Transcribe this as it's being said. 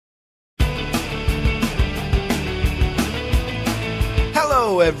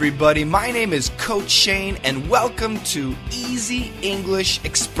Hello, everybody. My name is Coach Shane, and welcome to Easy English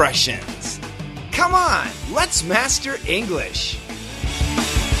Expressions. Come on, let's master English.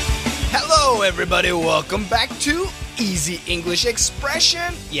 Hello, everybody. Welcome back to Easy English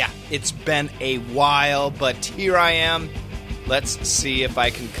Expression. Yeah, it's been a while, but here I am. Let's see if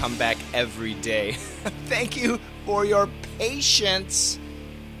I can come back every day. Thank you for your patience.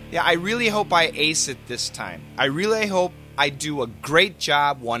 Yeah, I really hope I ace it this time. I really hope I do a great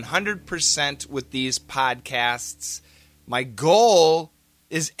job 100% with these podcasts. My goal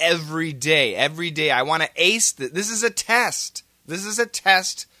is every day. Every day I want to ace this. This is a test. This is a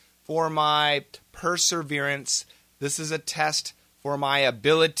test for my perseverance. This is a test for my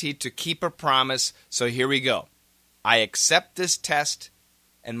ability to keep a promise. So here we go. I accept this test,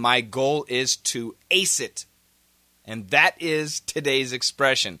 and my goal is to ace it. And that is today's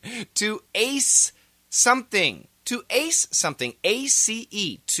expression. To ace something. To ace something.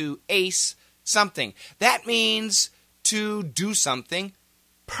 A-C-E. To ace something. That means to do something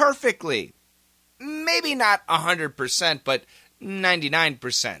perfectly. Maybe not 100%, but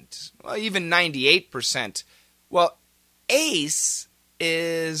 99%. Well, even 98%. Well, ace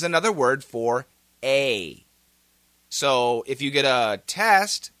is another word for A. So if you get a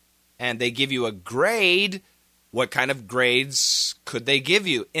test and they give you a grade, what kind of grades could they give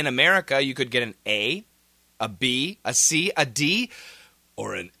you? In America, you could get an A, a B, a C, a D,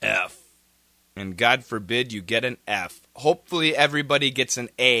 or an F. And God forbid you get an F. Hopefully everybody gets an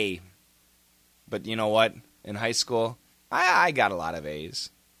A. But you know what? In high school, I got a lot of A's.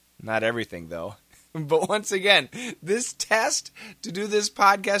 Not everything, though. But once again, this test to do this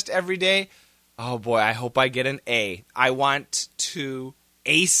podcast every day, oh boy, I hope I get an A. I want to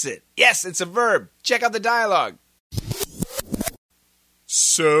ace it. Yes, it's a verb. Check out the dialogue.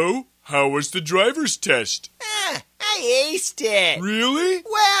 So, how was the driver's test? I aced it. Really?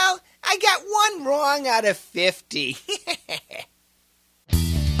 Well, I got one wrong out of 50.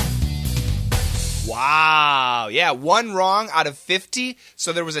 Wow. Yeah, one wrong out of 50.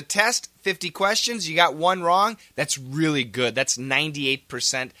 So there was a test, 50 questions. You got one wrong. That's really good. That's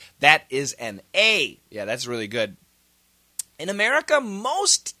 98%. That is an A. Yeah, that's really good. In America,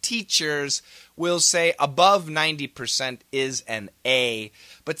 most teachers will say above 90% is an A.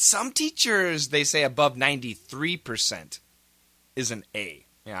 But some teachers, they say above 93% is an A.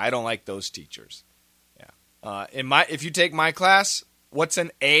 Yeah, I don't like those teachers. Yeah. If you take my class, what's an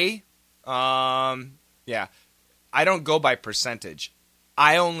A? Yeah. I don't go by percentage.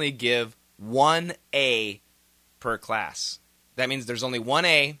 I only give one A per class. That means there's only one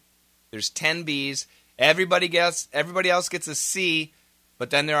A. There's 10 Bs. Everybody else gets a C, but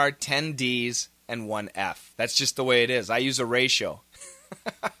then there are 10 Ds and one F. That's just the way it is. I use a ratio.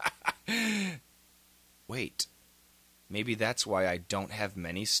 Wait, maybe that's why I don't have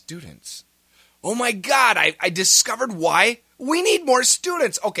many students. Oh my God, I discovered why. We need more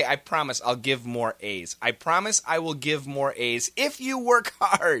students. Okay, I promise I'll give more A's. I promise I will give more A's if you work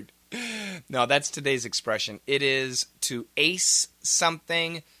hard. No, that's today's expression. It is to ace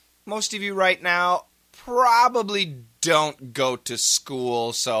something. Most of you right now probably don't go to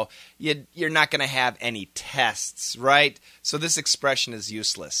school, so you're not going to have any tests, right? So this expression is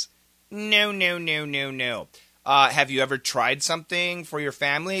useless. No. Have you ever tried something for your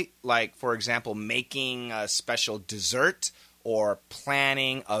family? Like, for example, making a special dessert or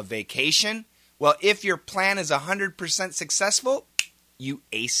planning a vacation? Well, if your plan is 100% successful, you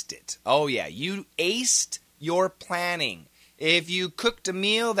aced it. Oh yeah, you aced your planning. If you cooked a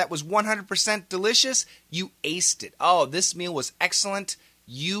meal that was 100% delicious, you aced it. Oh, this meal was excellent.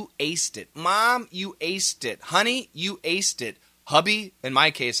 You aced it. Mom, you aced it. Honey, you aced it. Hubby, in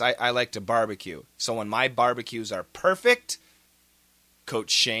my case, I like to barbecue. So when my barbecues are perfect, Coach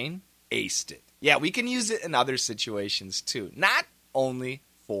Shane aced it. Yeah, we can use it in other situations too, not only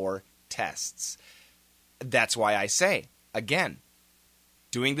for tests. That's why I say, again,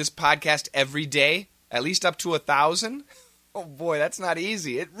 doing this podcast every day, at least up to 1,000, oh boy, that's not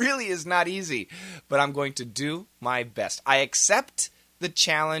easy. It really is not easy. But I'm going to do my best. I accept the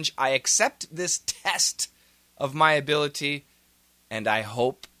challenge. I accept this test of my ability. And I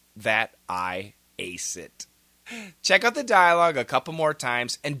hope that I ace it. Check out the dialogue a couple more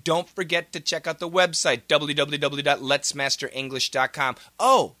times. And don't forget to check out the website, www.letsmasterenglish.com.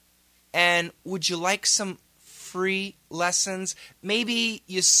 Oh, and would you like some free lessons? Maybe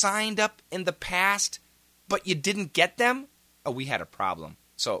you signed up in the past, but you didn't get them? Oh, we had a problem.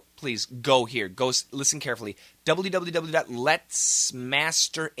 So please go here. Go listen carefully.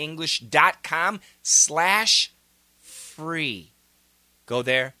 www.letsmasterenglish.com/free. Go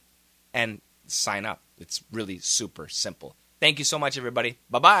there and sign up. It's really super simple. Thank you so much, everybody.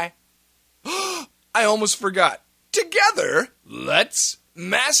 Bye-bye. I almost forgot. Together, let's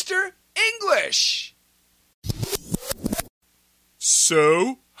master English.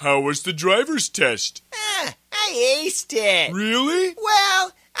 So, how was the driver's test? I aced it. Really?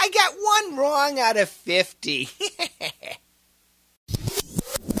 Well, I got one wrong out of 50.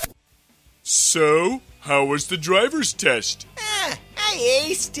 So, how was the driver's test? I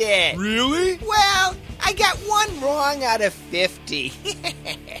aced it. Really? Well, I got one wrong out of 50.